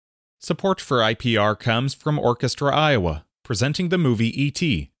Support for IPR comes from Orchestra Iowa, presenting the movie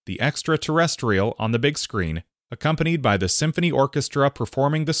E.T., the extraterrestrial on the big screen, accompanied by the Symphony Orchestra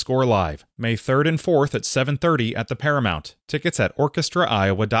performing the score live, May 3rd and 4th at 7:30 at the Paramount. Tickets at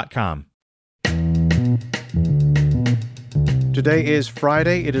orchestraiowa.com. Today is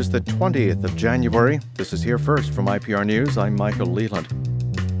Friday. It is the 20th of January. This is Here First from IPR News. I'm Michael Leland.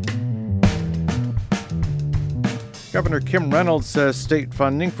 Governor Kim Reynolds says state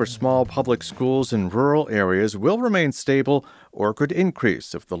funding for small public schools in rural areas will remain stable or could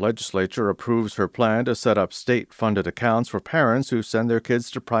increase if the legislature approves her plan to set up state-funded accounts for parents who send their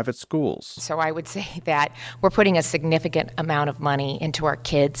kids to private schools. So I would say that we're putting a significant amount of money into our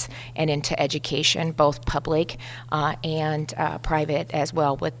kids and into education, both public and private as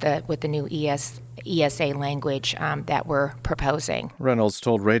well, with the new ESA language that we're proposing. Reynolds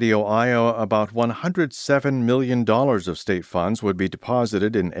told Radio Iowa about $107 million of state funds would be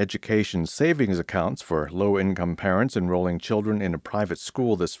deposited in education savings accounts for low-income parents enrolling children in a private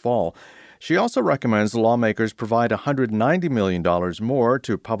school this fall. She also recommends lawmakers provide $190 million more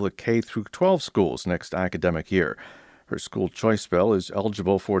to public K-12 schools next academic year. Her school choice bill is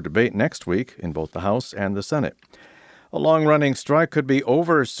eligible for debate next week in both the House and the Senate. A long-running strike could be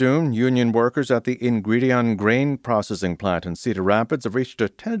over soon. Union workers at the Ingredion grain processing plant in Cedar Rapids have reached a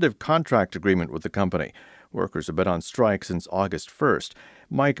tentative contract agreement with the company. Workers have been on strike since August 1st.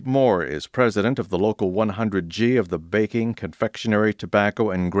 Mike Moore is president of the local 100G of the Baking, Confectionery, Tobacco,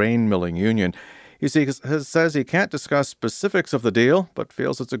 and Grain Milling Union. He says he can't discuss specifics of the deal, but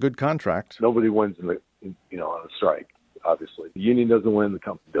feels it's a good contract. Nobody wins on a strike. Obviously, the union doesn't win, the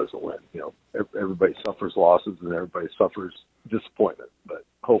company doesn't win. Everybody suffers losses and everybody suffers disappointment. But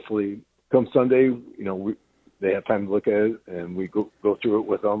hopefully, come Sunday, they have time to look at it and we go through it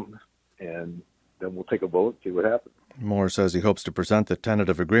with them, and then we'll take a vote and see what happens. Moore says he hopes to present the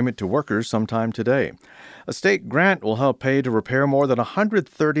tentative agreement to workers sometime today. A state grant will help pay to repair more than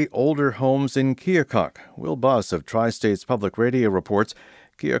 130 older homes in Keokuk. Will Buss of Tri-States Public Radio reports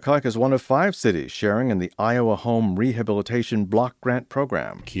Keokuk is one of 5 cities sharing in the Iowa Home Rehabilitation Block Grant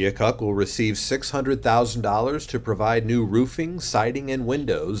Program. Keokuk will receive $600,000 to provide new roofing, siding, and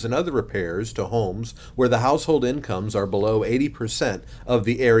windows and other repairs to homes where the household incomes are below 80% of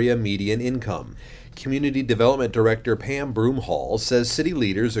the area median income. Community Development Director Pam Broomhall says city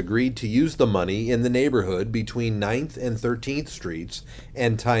leaders agreed to use the money in the neighborhood between 9th and 13th Streets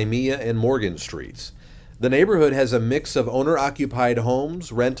and Tymea and Morgan Streets. The neighborhood has a mix of owner-occupied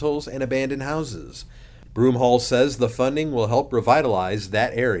homes, rentals, and abandoned houses. Broomhall says the funding will help revitalize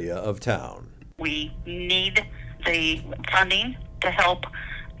that area of town. We need the funding to help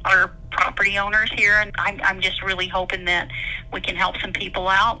our property owners here, and I'm just really hoping that we can help some people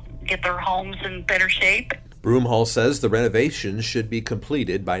out, get their homes in better shape. Broomhall says the renovations should be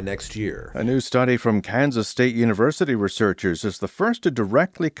completed by next year. A new study from Kansas State University researchers is the first to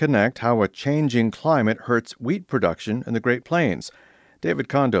directly connect how a changing climate hurts wheat production in the Great Plains. David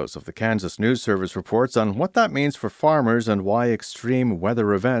Condos of the Kansas News Service reports on what that means for farmers and why extreme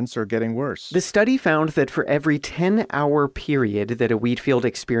weather events are getting worse. The study found that for every 10-hour period that a wheat field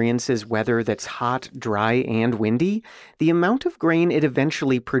experiences weather that's hot, dry, and windy, the amount of grain it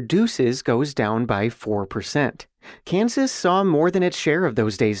eventually produces goes down by 4%. Kansas saw more than its share of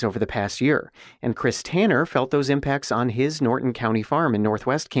those days over the past year, and Chris Tanner felt those impacts on his Norton County farm in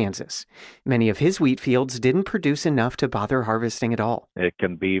northwest Kansas. Many of his wheat fields didn't produce enough to bother harvesting at all. It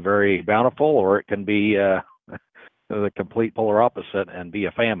can be very bountiful, or it can be the complete polar opposite and be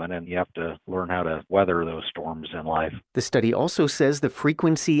a famine, and you have to learn how to weather those storms in life. The study also says the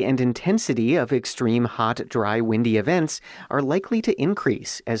frequency and intensity of extreme hot, dry, windy events are likely to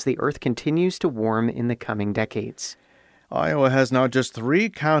increase as the Earth continues to warm in the coming decades. Iowa has now just 3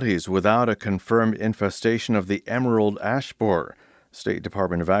 counties without a confirmed infestation of the emerald ash borer. State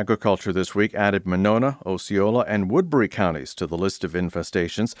Department of Agriculture this week added Monona, Osceola, and Woodbury counties to the list of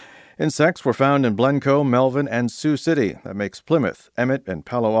infestations. Insects were found in Blencoe, Melvin, and Sioux City. That makes Plymouth, Emmett, and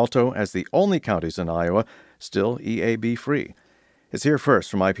Palo Alto as the only counties in Iowa still EAB-free. It's Here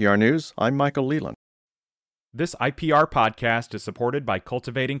First from IPR News. I'm Michael Leland. This IPR podcast is supported by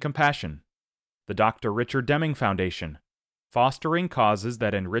Cultivating Compassion, the Dr. Richard Deming Foundation, fostering causes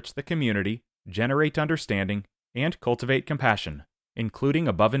that enrich the community, generate understanding, and cultivate compassion, including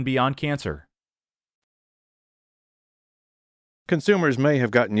above and beyond cancer. Consumers may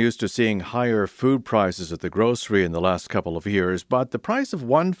have gotten used to seeing higher food prices at the grocery in the last couple of years, but the price of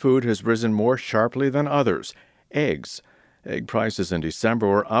one food has risen more sharply than others: eggs. Egg prices in December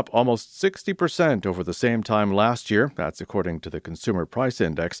were up almost 60% over the same time last year. That's according to the Consumer Price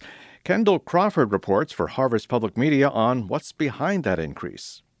Index. Kendall Crawford reports for Harvest Public Media on what's behind that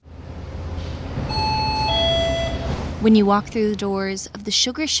increase. When you walk through the doors of the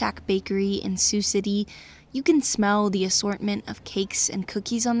Sugar Shack Bakery in Sioux City, you can smell the assortment of cakes and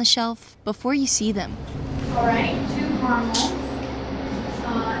cookies on the shelf before you see them. All right, 2 caramels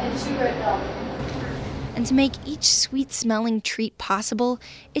and 2 red velvet. And to make each sweet-smelling treat possible,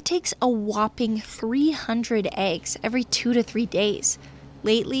 it takes a whopping 300 eggs every 2 to 3 days.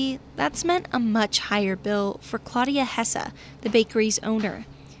 Lately, that's meant a much higher bill for Claudia Hesse, the bakery's owner.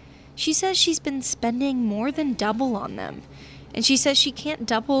 She says she's been spending more than double on them, and she says she can't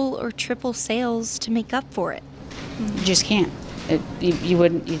double or triple sales to make up for it. You just can't.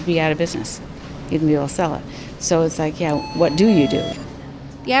 You'd be out of business. You wouldn't be able to sell it. So it's like, yeah, what do you do?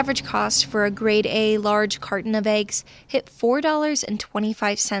 The average cost for a grade A large carton of eggs hit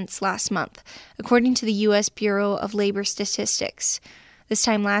 $4.25 last month, according to the U.S. Bureau of Labor Statistics. This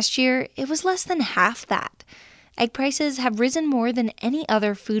time last year, it was less than half that. Egg prices have risen more than any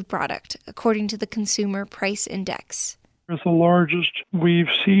other food product, according to the Consumer Price Index. It's the largest we've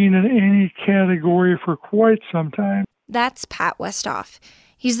seen in any category for quite some time. That's Pat Westhoff.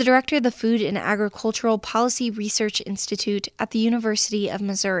 He's the director of the Food and Agricultural Policy Research Institute at the University of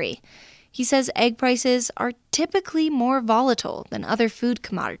Missouri. He says egg prices are typically more volatile than other food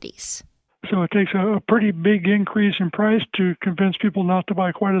commodities. So it takes a pretty big increase in price to convince people not to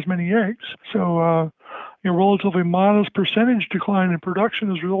buy quite as many eggs. So a relatively modest percentage decline in production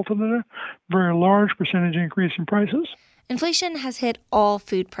has resulted in a very large percentage increase in prices. Inflation has hit all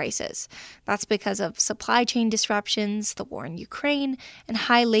food prices. That's because of supply chain disruptions, the war in Ukraine, and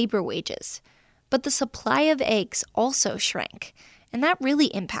high labor wages. But the supply of eggs also shrank, and that really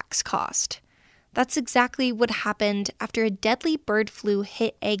impacts cost. That's exactly what happened after a deadly bird flu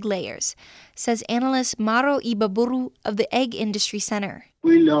hit egg layers, says analyst Maro Ibaburu of the Egg Industry Center.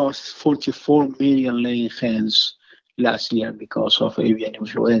 We lost 44 million laying hens last year because of avian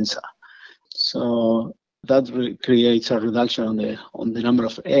influenza. So that creates a reduction on the number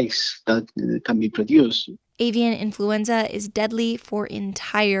of eggs that can be produced. Avian influenza is deadly for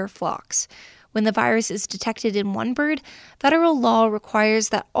entire flocks. When the virus is detected in one bird, federal law requires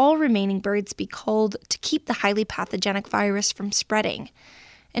that all remaining birds be culled to keep the highly pathogenic virus from spreading.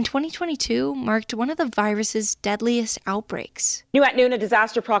 And 2022 marked one of the virus's deadliest outbreaks. New at noon, a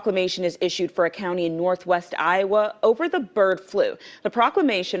disaster proclamation is issued for a county in northwest Iowa over the bird flu. The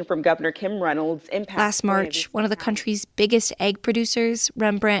proclamation from Governor Kim Reynolds impacts... Last March, one of the country's biggest egg producers,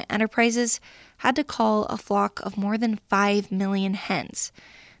 Rembrandt Enterprises, had to cull a flock of more than 5 million hens.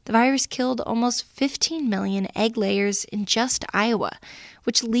 The virus killed almost 15 million egg layers in just Iowa,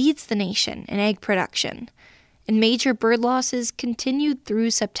 which leads the nation in egg production. And major bird losses continued through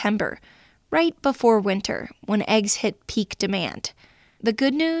September, right before winter, when eggs hit peak demand. The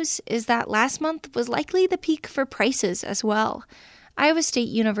good news is that last month was likely the peak for prices as well. Iowa State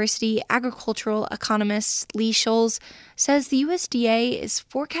University agricultural economist Lee Scholes says the USDA is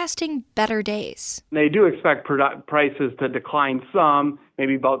forecasting better days. They do expect prices to decline some,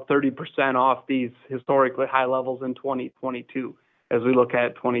 maybe about 30% off these historically high levels in 2022 as we look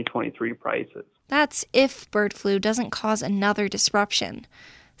at 2023 prices. That's if bird flu doesn't cause another disruption.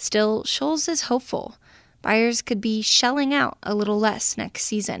 Still, Scholes is hopeful. Buyers could be shelling out a little less next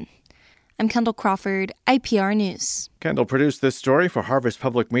season. I'm Kendall Crawford, IPR News. Kendall produced this story for Harvest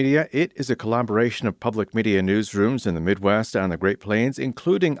Public Media. It is a collaboration of public media newsrooms in the Midwest and the Great Plains,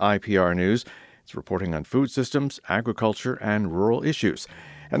 including IPR News. It's reporting on food systems, agriculture, and rural issues.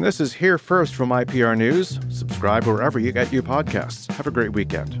 And this is Here First from IPR News. Subscribe wherever you get your podcasts. Have a great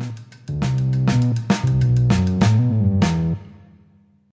weekend.